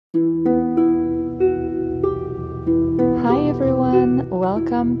Hi everyone,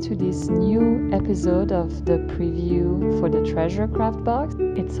 welcome to this new episode of the preview for the treasure craft box.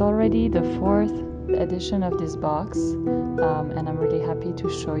 It's already the 4th edition of this box, and I'm really happy to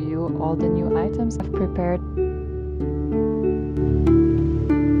show you all the new items I've prepared.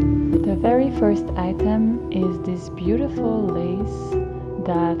 The very first item is this beautiful lace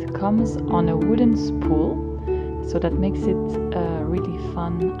that comes on a wooden spool, so that makes it a really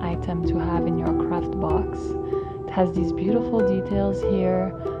fun item to have in your craft box. It has these beautiful details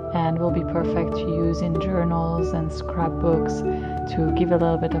here and will be perfect to use in journals and scrapbooks to give a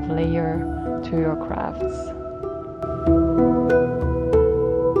little bit of layer to your crafts.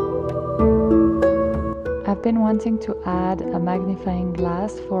 I've been wanting to add a magnifying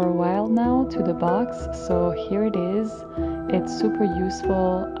glass for a while now to the box, so here it is. It's super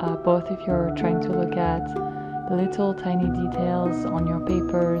useful both if you're trying to look at little tiny details on your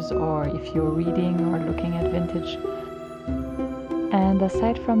papers or if you're reading or looking at vintage. And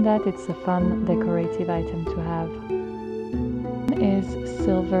aside from that, it's a fun decorative item to have. It is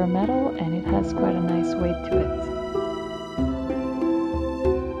silver metal and it has quite a nice weight to it.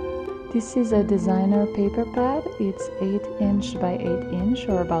 This is a designer paper pad. It's 8 inch by 8 inch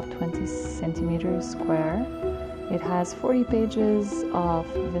or about 20 centimeters square. It has 40 pages of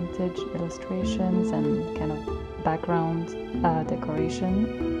vintage illustrations and kind of background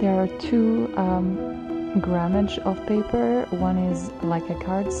decoration. There are 2 grammage of paper. One is like a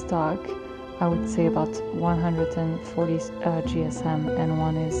cardstock, I would say about 140 GSM, and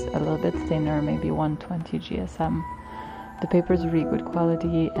one is a little bit thinner, maybe 120 GSM. The paper is really good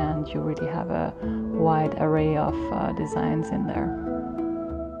quality and you really have a wide array of designs in there.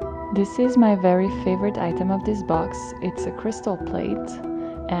 This is my very favorite item of this box. It's a crystal plate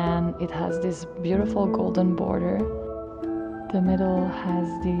and it has this beautiful golden border. The middle has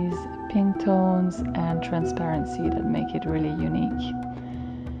these pink tones and transparency that make it really unique.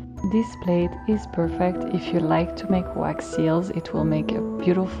 This plate is perfect if you like to make wax seals. It will make a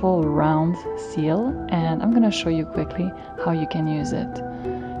beautiful round seal, and I'm gonna show you quickly how you can use it.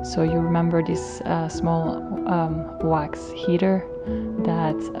 So you remember this small wax heater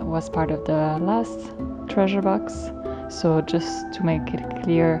that was part of the last treasure box. So just to make it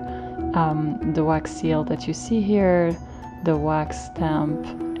clear, the wax seal that you see here, the wax stamp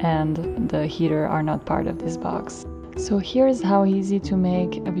and the heater are not part of this box. So here's how easy to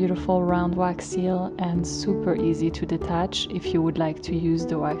make a beautiful round wax seal and super easy to detach if you would like to use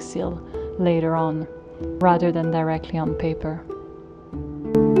the wax seal later on rather than directly on paper.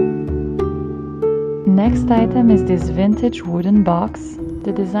 Next item is this vintage wooden box.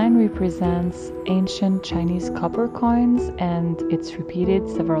 The design represents ancient Chinese copper coins and it's repeated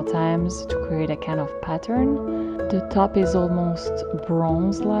several times to create a kind of pattern. The top is almost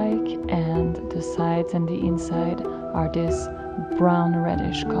bronze-like and the sides and the inside are this brown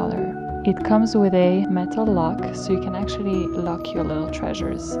reddish color. It comes with a metal lock, so you can actually lock your little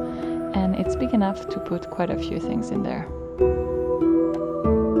treasures, and it's big enough to put quite a few things in there.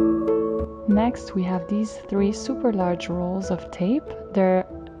 Next we have these 3 super large rolls of tape. The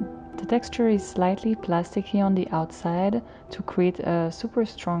texture is slightly plasticky on the outside to create a super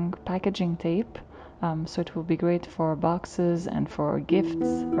strong packaging tape, so it will be great for boxes and for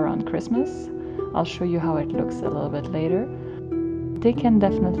gifts around Christmas. I'll show you how it looks a little bit later. They can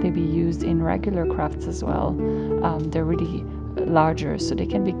definitely be used in regular crafts as well. They're really larger, so they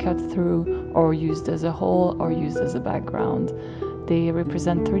can be cut through or used as a whole or used as a background. They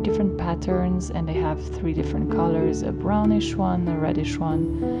represent 3 different patterns and they have 3 different colors, a brownish one, a reddish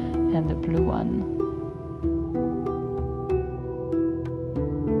one, and a blue one.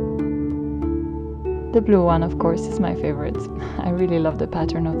 The blue one, of course, is my favorite. I really love the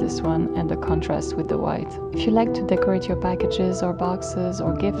pattern of this one and the contrast with the white. If you like to decorate your packages or boxes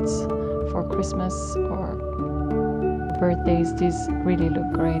or gifts for Christmas or birthdays, these really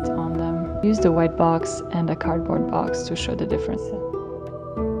look great on them. Use the white box and a cardboard box to show the difference.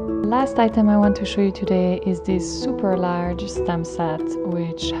 The last item I want to show you today is this super large stamp set,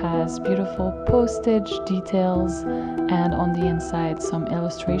 which has beautiful postage details and on the inside some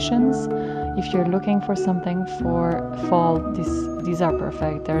illustrations. If you're looking for something for fall, these are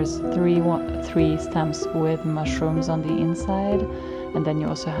perfect. There's 3 stamps with mushrooms on the inside, and then you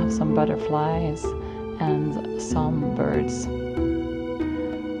also have some butterflies and some birds.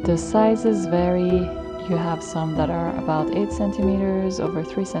 The sizes vary. You have some that are about 8 centimeters over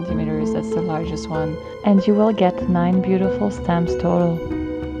 3 centimeters, that's the largest one, and you will get 9 beautiful stamps total.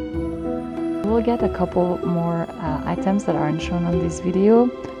 We'll get a couple more items that aren't shown on this video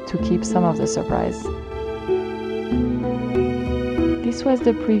to keep some of the surprise. this was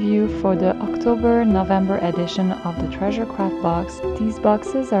the preview for the October-November edition of the Treasure Craft box. These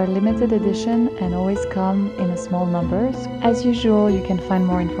boxes are limited edition and always come in a small numbers. As usual, you can find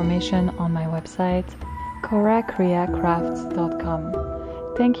more information on my website,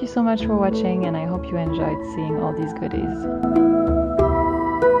 CoraCreaCrafts.com. Thank you so much for watching, and I hope you enjoyed seeing all these goodies.